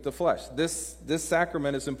actually eat the flesh. This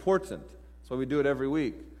sacrament is important. That's why we do it every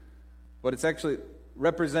week. But it's actually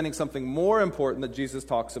representing something more important that Jesus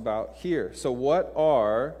talks about here. So what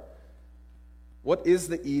is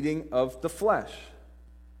the eating of the flesh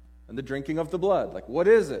and the drinking of the blood? Like, what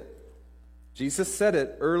is it? Jesus said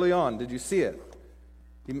it early on. Did you see it?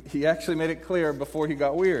 He actually made it clear before he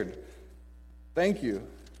got weird. Thank you.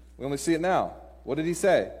 We only see it now. What did he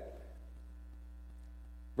say?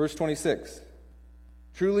 Verse 26.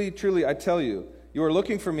 Truly, truly, I tell you, you are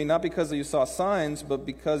looking for me not because you saw signs, but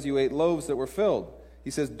because you ate loaves that were filled.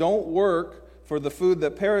 He says, don't work for the food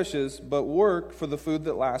that perishes, but work for the food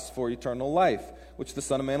that lasts for eternal life, which the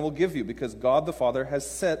Son of Man will give you, because God the Father has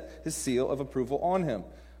set his seal of approval on him.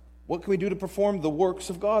 What can we do to perform the works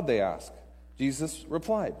of God, they ask. Jesus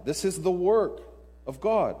replied, this is the work of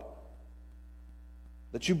God,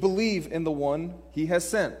 that you believe in the one he has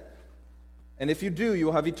sent. And if you do, you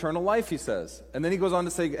will have eternal life, he says. And then he goes on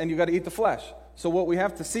to say, and you got to eat the flesh. So what we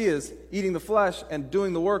have to see is eating the flesh and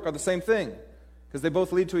doing the work are the same thing, because they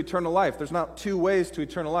both lead to eternal life. There's not two ways to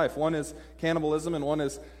eternal life. One is cannibalism and one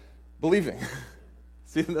is believing.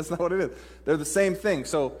 See, that's not what it is. They're the same thing.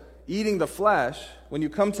 So eating the flesh, when you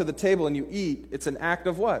come to the table and you eat, it's an act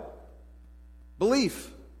of what?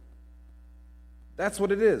 Belief. That's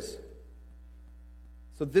what it is.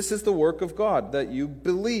 So this is the work of God, that you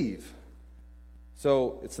believe.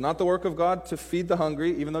 So it's not the work of God to feed the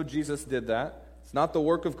hungry, even though Jesus did that. It's not the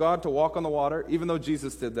work of God to walk on the water, even though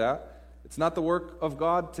Jesus did that. It's not the work of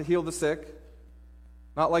God to heal the sick.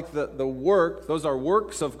 Not like the work, those are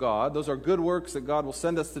works of God. Those are good works that God will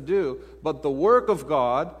send us to do. But the work of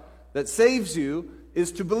God that saves you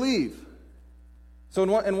is to believe. So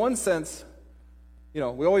in one sense, we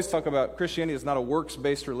always talk about Christianity is not a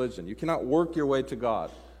works-based religion. You cannot work your way to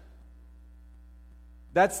God.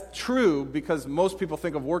 That's true because most people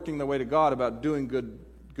think of working their way to God about doing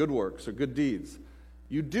good works or good deeds.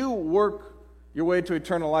 You do work your way to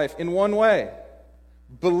eternal life in one way,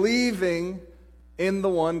 believing in the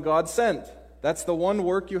one God sent. That's the one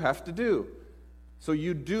work you have to do. So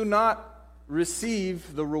you do not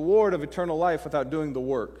receive the reward of eternal life without doing the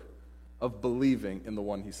work of believing in the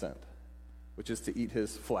one he sent, which is to eat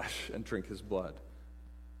his flesh and drink his blood,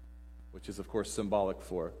 which is, of course, symbolic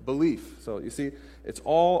for belief. So you see, it's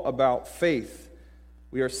all about faith.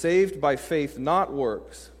 We are saved by faith, not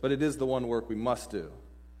works, but it is the one work we must do.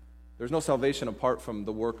 There's no salvation apart from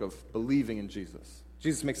the work of believing in Jesus.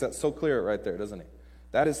 Jesus makes that so clear right there, doesn't he?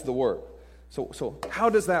 That is the work. So how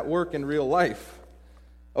does that work in real life?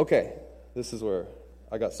 Okay, this is where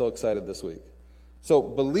I got so excited this week. So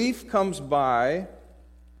belief comes by, I'm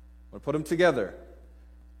going to put them together,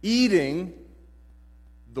 eating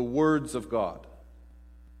the words of God.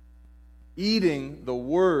 Eating the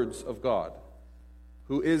words of God.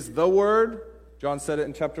 Who is the Word? John said it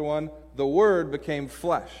in chapter 1. The Word became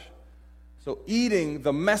flesh. So eating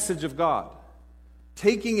the message of God.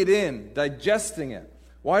 Taking it in, digesting it.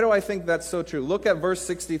 Why do I think that's so true? Look at verse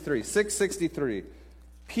 63. 663.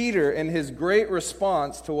 Peter, in his great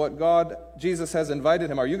response to what Jesus has invited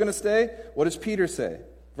him, are you going to stay? What does Peter say?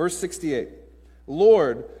 Verse 68,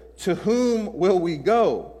 Lord, to whom will we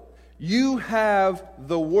go? You have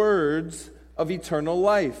the words of eternal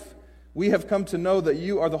life. We have come to know that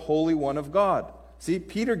you are the Holy One of God. See,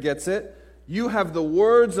 Peter gets it. You have the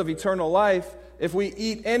words of eternal life. If we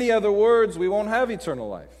eat any other words, we won't have eternal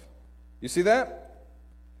life. You see that?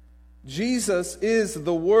 Jesus is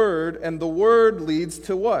the Word, and the Word leads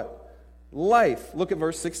to what? Life. Look at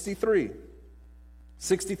verse 63.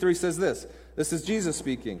 63 says this. This is Jesus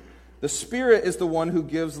speaking. The Spirit is the one who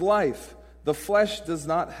gives life. The flesh does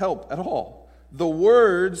not help at all. The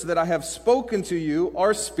words that I have spoken to you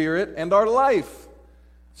are spirit and are life.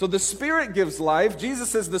 So the Spirit gives life. Jesus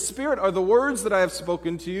says the Spirit are the words that I have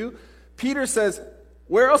spoken to you. Peter says,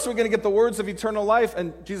 where else are we going to get the words of eternal life?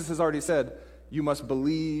 And Jesus has already said, you must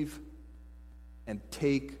believe and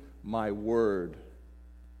take my word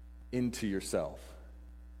into yourself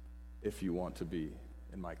if you want to be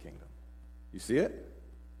in my kingdom. You see it?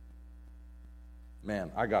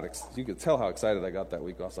 Man, you could tell how excited I got that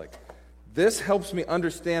week. I was like, this helps me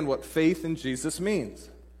understand what faith in Jesus means.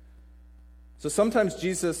 So sometimes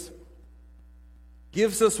Jesus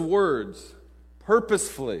gives us words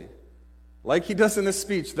purposefully, like he does in this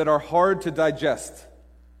speech, that are hard to digest.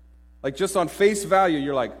 Like just on face value,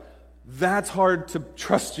 you're like, that's hard to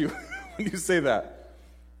trust you when you say that.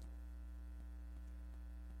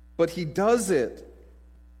 But he does it,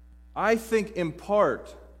 I think, in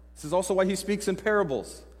part. This is also why he speaks in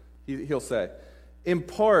parables, he'll say. In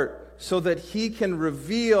part, so that he can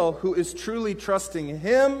reveal who is truly trusting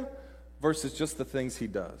him versus just the things he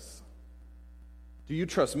does. Do you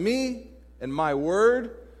trust me and my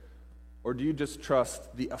word, or do you just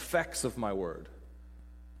trust the effects of my word?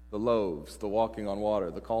 The loaves, the walking on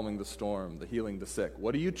water, the calming the storm, the healing the sick.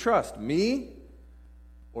 What do you trust, me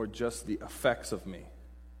or just the effects of me?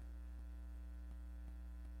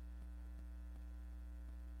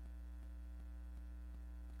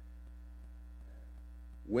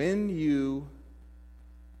 When you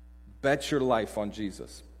bet your life on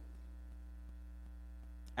Jesus,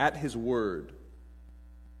 at his word,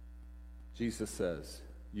 Jesus says,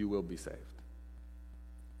 you will be saved.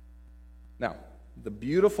 Now, the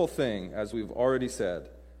beautiful thing, as we've already said,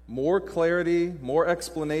 more clarity, more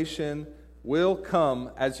explanation will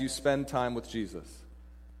come as you spend time with Jesus.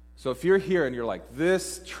 So if you're here and you're like,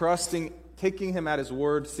 this trusting, taking him at his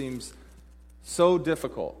word seems so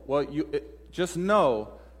difficult, well, just know,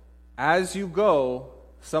 as you go,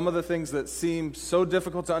 some of the things that seem so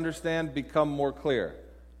difficult to understand become more clear.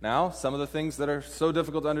 Now, some of the things that are so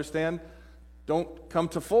difficult to understand don't come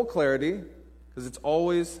to full clarity, because it's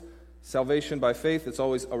always salvation by faith. It's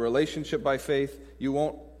always a relationship by faith. You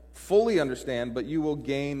won't fully understand, but you will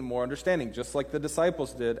gain more understanding, just like the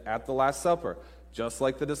disciples did at the Last Supper, just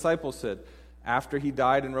like the disciples did. After he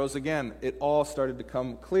died and rose again, it all started to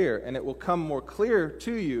come clear, and it will come more clear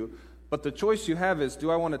to you, but the choice you have is, do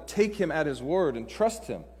I want to take him at his word and trust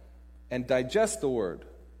him and digest the word?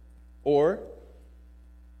 Or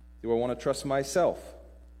do I want to trust myself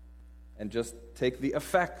and just take the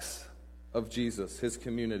effects of Jesus, his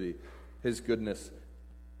community, his goodness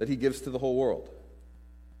that he gives to the whole world?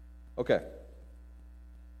 Okay.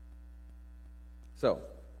 So,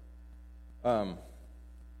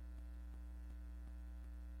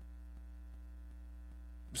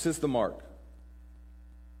 this is the mark.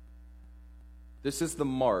 This is the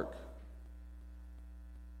mark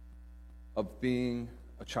of being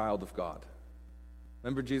a child of God.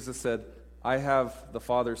 Remember, Jesus said, I have the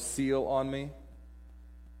Father's seal on me.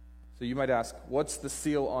 So you might ask, what's the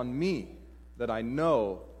seal on me that I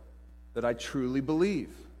know that I truly believe?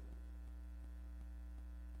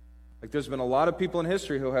 Like, there's been a lot of people in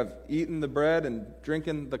history who have eaten the bread and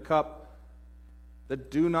drinking the cup that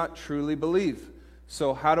do not truly believe.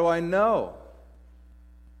 So how do I know?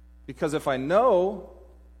 Because if I know,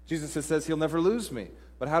 Jesus says he'll never lose me.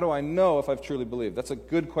 But how do I know if I've truly believed? That's a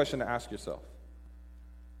good question to ask yourself.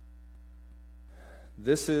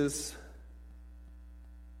 This is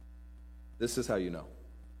how you know.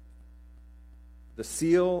 The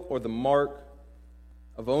seal or the mark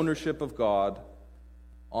of ownership of God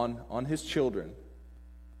on his children,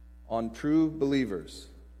 on true believers,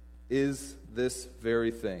 is this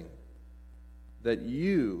very thing. That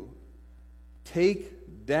you take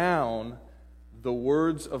down the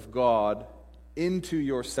words of God into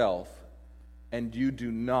yourself and you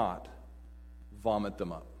do not vomit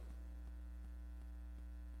them up.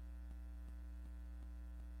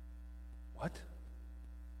 What?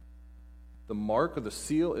 The mark or the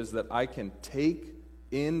seal is that I can take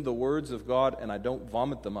in the words of God and I don't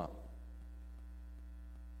vomit them up.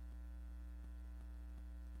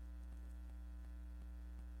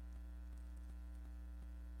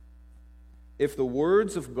 If the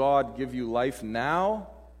words of God give you life now,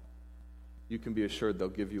 you can be assured they'll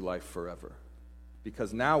give you life forever.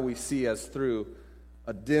 Because now we see as through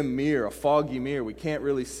a dim mirror, a foggy mirror, we can't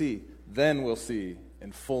really see. Then we'll see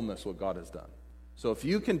in fullness what God has done. So if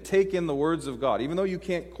you can take in the words of God, even though you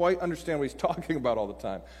can't quite understand what he's talking about all the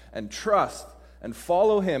time, and trust and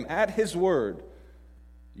follow him at his word,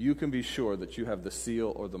 you can be sure that you have the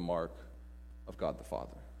seal or the mark of God the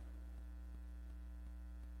Father.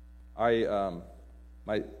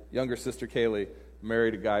 My younger sister Kaylee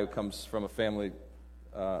married a guy who comes from a family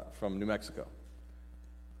from New Mexico.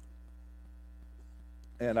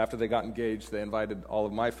 And after they got engaged, they invited all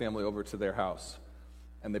of my family over to their house,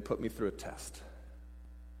 and they put me through a test.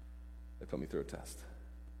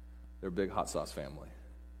 They're a big hot sauce family.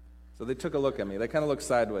 So they took a look at me. They kind of looked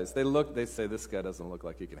sideways. They say, this guy doesn't look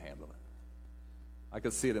like he can handle it. I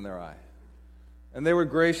could see it in their eye. And they were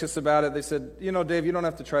gracious about it. They said, Dave, you don't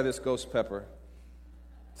have to try this ghost pepper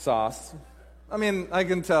sauce. I mean, I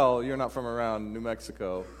can tell you're not from around New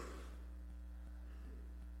Mexico.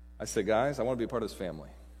 I said, guys, I want to be a part of this family.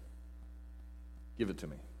 Give it to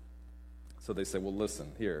me. So they say, well,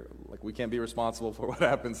 listen, here, we can't be responsible for what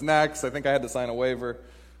happens next. I think I had to sign a waiver.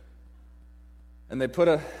 And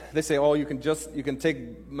they say, oh, you can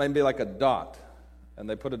take maybe a dot. And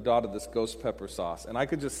they put a dot of this ghost pepper sauce. And I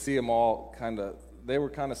could just see them all they were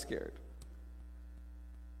kind of scared.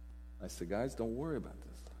 I said, guys, don't worry about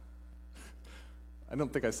this. I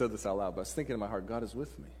don't think I said this out loud, but I was thinking in my heart, God is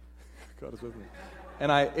with me. God is with me.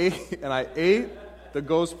 And I ate the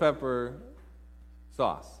ghost pepper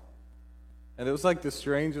sauce. And it was like the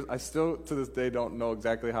strangest, I still to this day don't know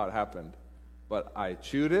exactly how it happened. But I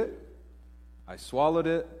chewed it, I swallowed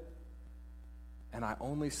it, and I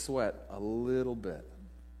only sweat a little bit.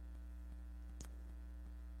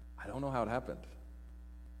 I don't know how it happened.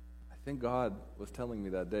 I think God was telling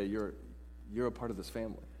me that day, you're a part of this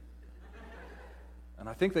family. And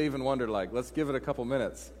I think they even wondered, let's give it a couple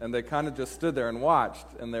minutes. And they kind of just stood there and watched.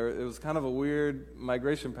 And it was kind of a weird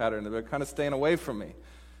migration pattern. They were kind of staying away from me,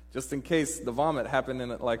 just in case the vomit happened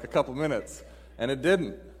in a couple minutes. And it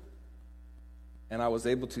didn't. And I was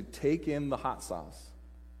able to take in the hot sauce,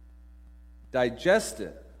 digest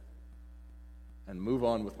it, and move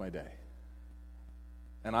on with my day.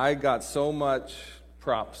 And I got so much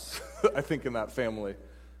props, I think, in that family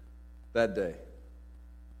that day,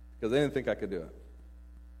 because they didn't think I could do it.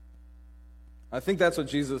 I think that's what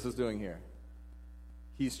Jesus is doing here.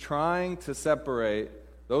 He's trying to separate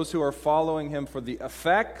those who are following him for the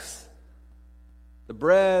effects, the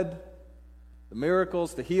bread, the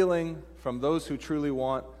miracles, the healing, from those who truly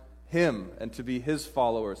want him and to be his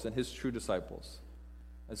followers and his true disciples.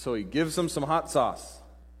 And so he gives them some hot sauce.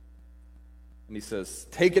 And he says,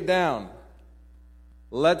 take it down.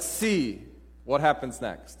 Let's see what happens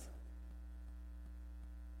next.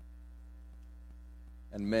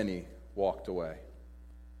 And many walked away.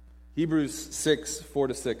 Hebrews 6,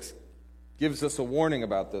 4-6 gives us a warning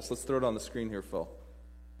about this. Let's throw it on the screen here, Phil.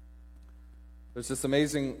 There's this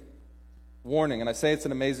amazing warning, and I say it's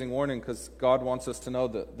an amazing warning because God wants us to know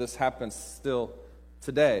that this happens still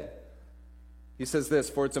today. He says this,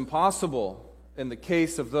 for it's impossible in the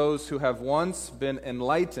case of those who have once been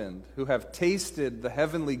enlightened, who have tasted the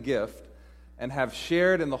heavenly gift and have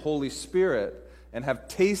shared in the Holy Spirit, and have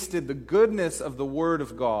tasted the goodness of the Word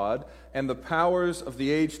of God and the powers of the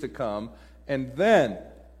age to come, and then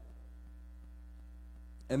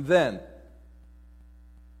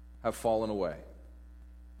have fallen away.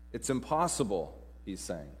 It's impossible, he's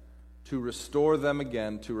saying, to restore them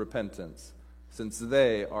again to repentance, since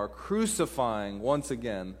they are crucifying once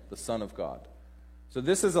again the Son of God. So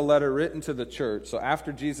this is a letter written to the church, so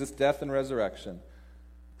after Jesus' death and resurrection,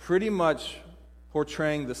 pretty much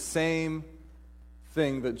portraying the same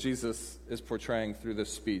thing that Jesus is portraying through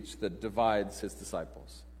this speech that divides his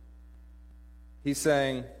disciples. He's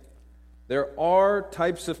saying, there are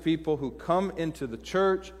types of people who come into the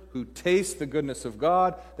church, who taste the goodness of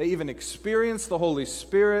God. They even experience the Holy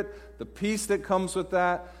Spirit, the peace that comes with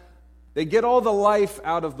that. They get all the life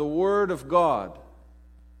out of the Word of God,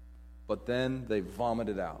 but then they vomit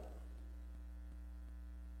it out.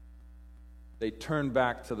 They turn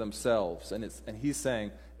back to themselves, and he's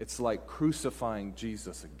saying, it's like crucifying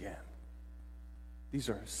Jesus again. These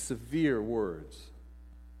are severe words,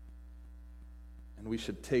 and we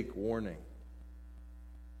should take warning.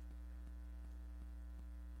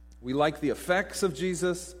 We like the effects of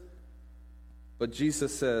Jesus, but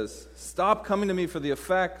Jesus says, stop coming to me for the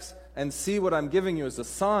effects and see what I'm giving you as a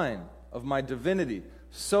sign of my divinity,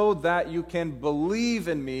 so that you can believe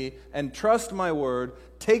in me and trust my word,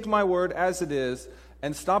 take my word as it is,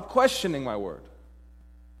 and stop questioning my word.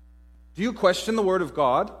 Do you question the Word of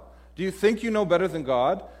God? Do you think you know better than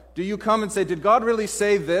God? Do you come and say, did God really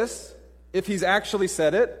say this? If He's actually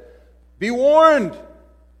said it, be warned.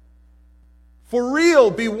 For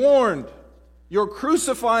real, be warned. You're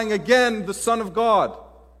crucifying again the Son of God.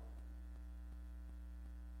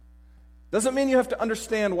 Doesn't mean you have to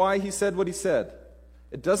understand why He said what He said.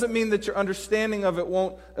 It doesn't mean that your understanding of it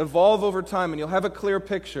won't evolve over time and you'll have a clear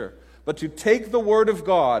picture. But to take the Word of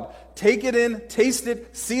God, take it in, taste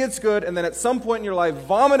it, see it's good, and then at some point in your life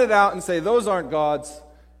vomit it out and say, those aren't God's,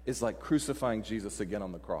 is like crucifying Jesus again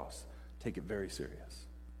on the cross. Take it very serious.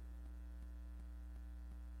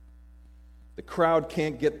 The crowd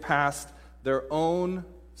can't get past their own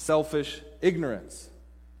selfish ignorance.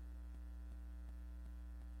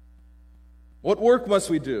 What work must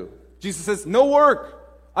we do? Jesus says, no work.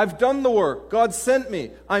 I've done the work. God sent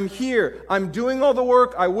me. I'm here. I'm doing all the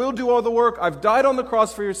work. I will do all the work. I've died on the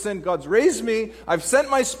cross for your sin. God's raised me. I've sent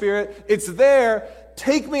my Spirit. It's there.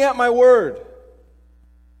 Take me at my word.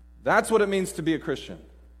 That's what it means to be a Christian.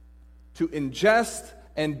 To ingest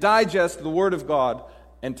and digest the Word of God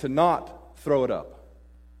and to not throw it up.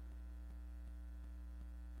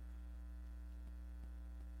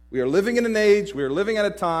 We are living in an age, we are living at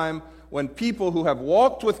a time when people who have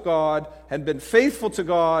walked with God and been faithful to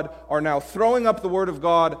God are now throwing up the Word of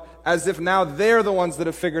God as if now they're the ones that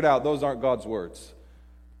have figured out those aren't God's words.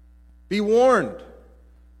 Be warned.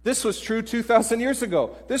 This was true 2,000 years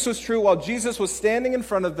ago. This was true while Jesus was standing in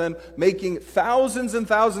front of them making thousands and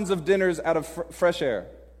thousands of dinners out of fresh air.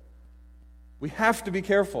 We have to be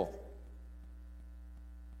careful.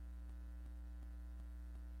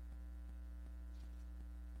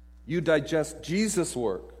 You digest Jesus'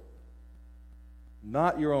 work,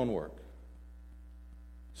 not your own work.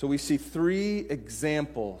 So we see 3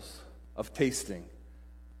 examples of tasting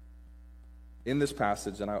in this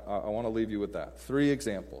passage, and I want to leave you with that. 3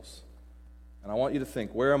 examples. And I want you to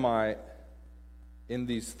think, where am I in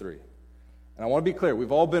these 3? And I want to be clear,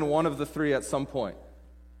 we've all been one of the 3 at some point.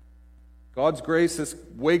 God's grace is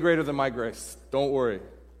way greater than my grace. Don't worry.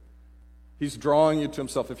 He's drawing you to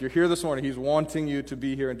Himself. If you're here this morning, He's wanting you to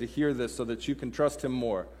be here and to hear this so that you can trust Him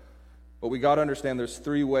more. But we got to understand there's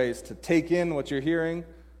 3 ways to take in what you're hearing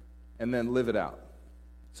and then live it out.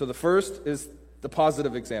 So the first is the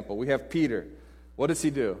positive example. We have Peter. What does he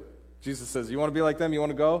do? Jesus says, you want to be like them? You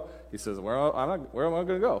want to go? He says, where am I going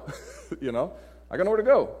to go? I got nowhere to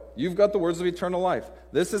go. You've got the words of eternal life.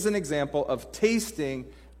 This is an example of tasting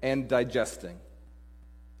and digesting.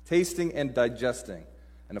 Tasting and digesting.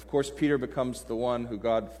 And of course, Peter becomes the one who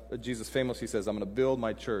Jesus famously says, I'm going to build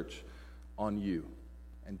my church on you.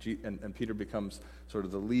 And Peter becomes sort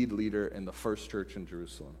of the lead leader in the first church in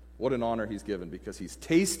Jerusalem. What an honor he's given because he's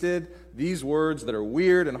tasted these words that are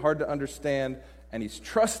weird and hard to understand, and he's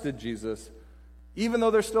trusted Jesus, even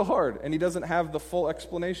though they're still hard, and he doesn't have the full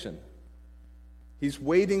explanation. He's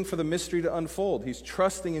waiting for the mystery to unfold. He's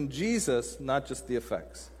trusting in Jesus, not just the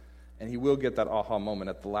effects. And he will get that aha moment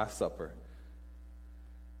at the Last Supper.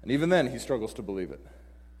 And even then, he struggles to believe it.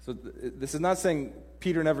 So this is not saying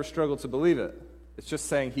Peter never struggled to believe it. It's just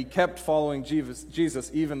saying he kept following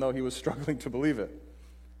Jesus even though he was struggling to believe it.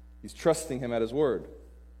 He's trusting Him at His word.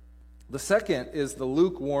 The second is the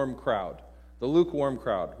lukewarm crowd. The lukewarm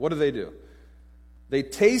crowd. What do? They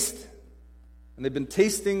taste, and they've been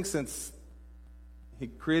tasting since He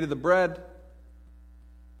created the bread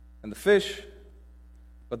and the fish,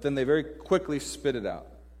 but then they very quickly spit it out.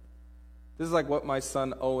 This is like what my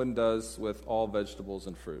son Owen does with all vegetables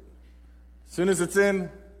and fruit. As soon as it's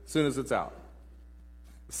in, as soon as it's out.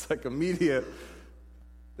 It's like immediate.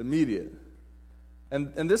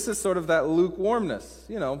 And this is sort of that lukewarmness,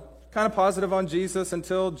 kind of positive on Jesus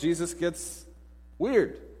until Jesus gets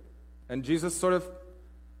weird. And Jesus sort of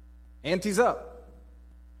antes up,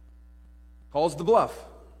 calls the bluff.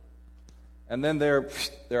 And then they're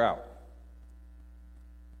out.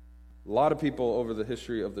 A lot of people over the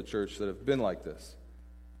history of the church that have been like this.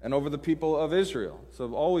 And over the people of Israel.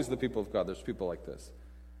 So always the people of God, there's people like this.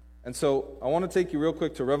 And so I want to take you real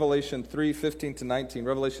quick to Revelation 3:15-19.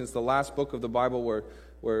 Revelation is the last book of the Bible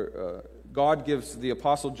where God gives the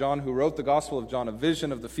Apostle John, who wrote the Gospel of John, a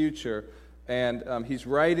vision of the future. And he's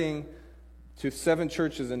writing to 7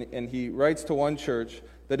 churches, and he writes to one church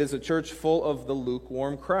that is a church full of the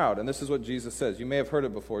lukewarm crowd. And this is what Jesus says. You may have heard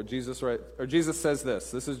it before. Jesus says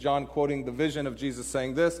this. This is John quoting the vision of Jesus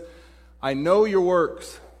saying this. I know your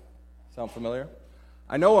works. Sound familiar?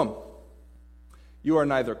 I know them. You are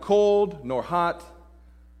neither cold nor hot.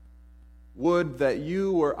 Would that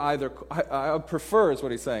you were either, I prefer is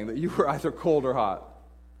what he's saying, that you were either cold or hot.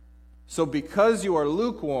 So because you are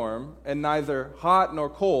lukewarm and neither hot nor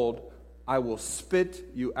cold, I will spit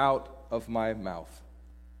you out of my mouth.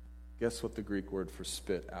 Guess what the Greek word for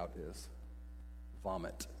spit out is?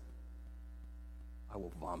 Vomit. I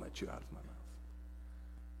will vomit you out of my mouth.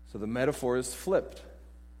 So the metaphor is flipped.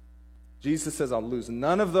 Jesus says, I'll lose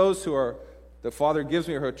none of those who are the Father gives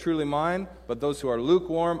me who are truly mine, but those who are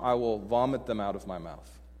lukewarm, I will vomit them out of my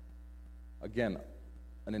mouth. Again,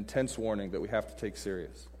 an intense warning that we have to take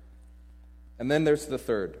serious. And then there's the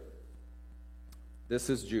third. This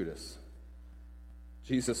is Judas.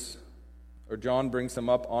 John brings him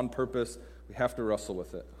up on purpose. We have to wrestle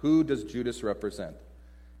with it. Who does Judas represent?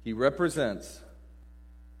 He represents,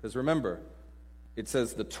 because remember, it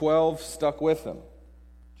says the 12 stuck with him.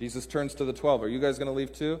 Jesus turns to the 12. Are you guys going to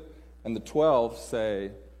leave too? And the 12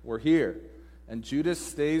 say, we're here. And Judas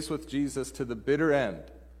stays with Jesus to the bitter end.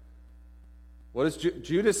 What is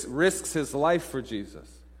Judas risks his life for Jesus.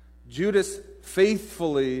 Judas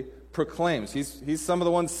faithfully proclaims. He's some of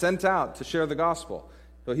the ones sent out to share the gospel.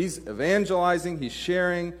 So he's evangelizing, he's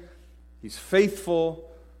sharing, he's faithful.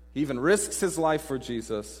 He even risks his life for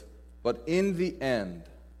Jesus. But in the end,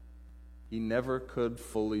 he never could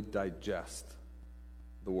fully digest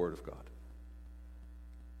the Word of God.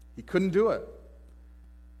 He couldn't do it.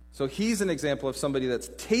 So he's an example of somebody that's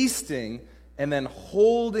tasting and then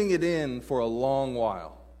holding it in for a long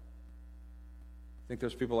while. Think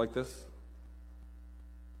there's people like this?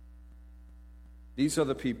 These are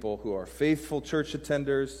the people who are faithful church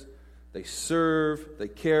attenders. They serve, they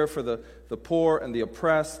care for the poor and the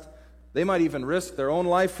oppressed. They might even risk their own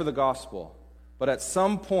life for the gospel. But at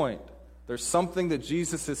some point, there's something that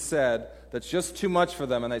Jesus has said that's just too much for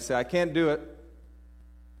them, and they say, I can't do it.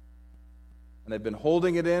 And they've been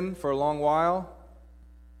holding it in for a long while,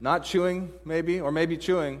 not chewing maybe, or maybe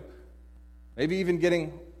chewing, maybe even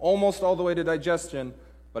getting almost all the way to digestion,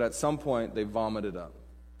 but at some point they vomit it up.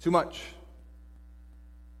 Too much.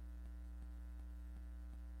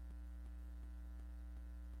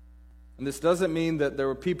 And this doesn't mean that there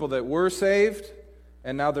were people that were saved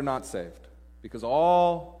and now they're not saved. Because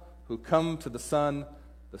all who come to the Son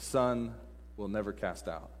will never cast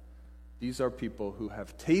out. These are people who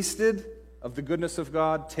have tasted of the goodness of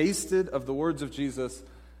God, tasted of the words of Jesus,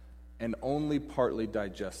 and only partly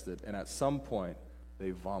digested. And at some point,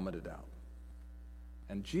 they vomit it out.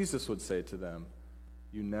 And Jesus would say to them,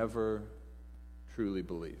 you never truly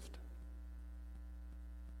believed.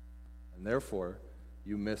 And therefore,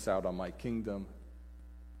 you miss out on my kingdom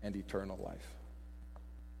and eternal life.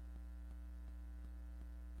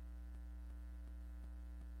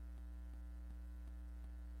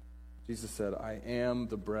 Jesus said, I am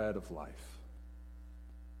the bread of life.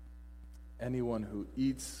 Anyone who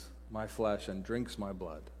eats my flesh and drinks my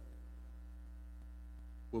blood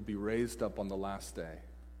will be raised up on the last day.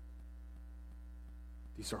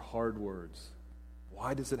 These are hard words.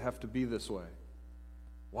 Why does it have to be this way?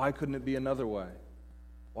 Why couldn't it be another way?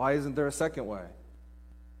 Why isn't there a second way?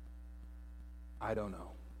 I don't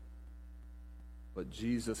know. But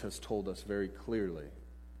Jesus has told us very clearly,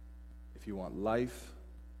 if you want life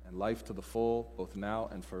and life to the full, both now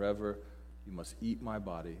and forever, you must eat my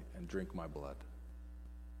body and drink my blood.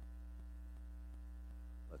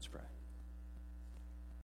 Let's pray.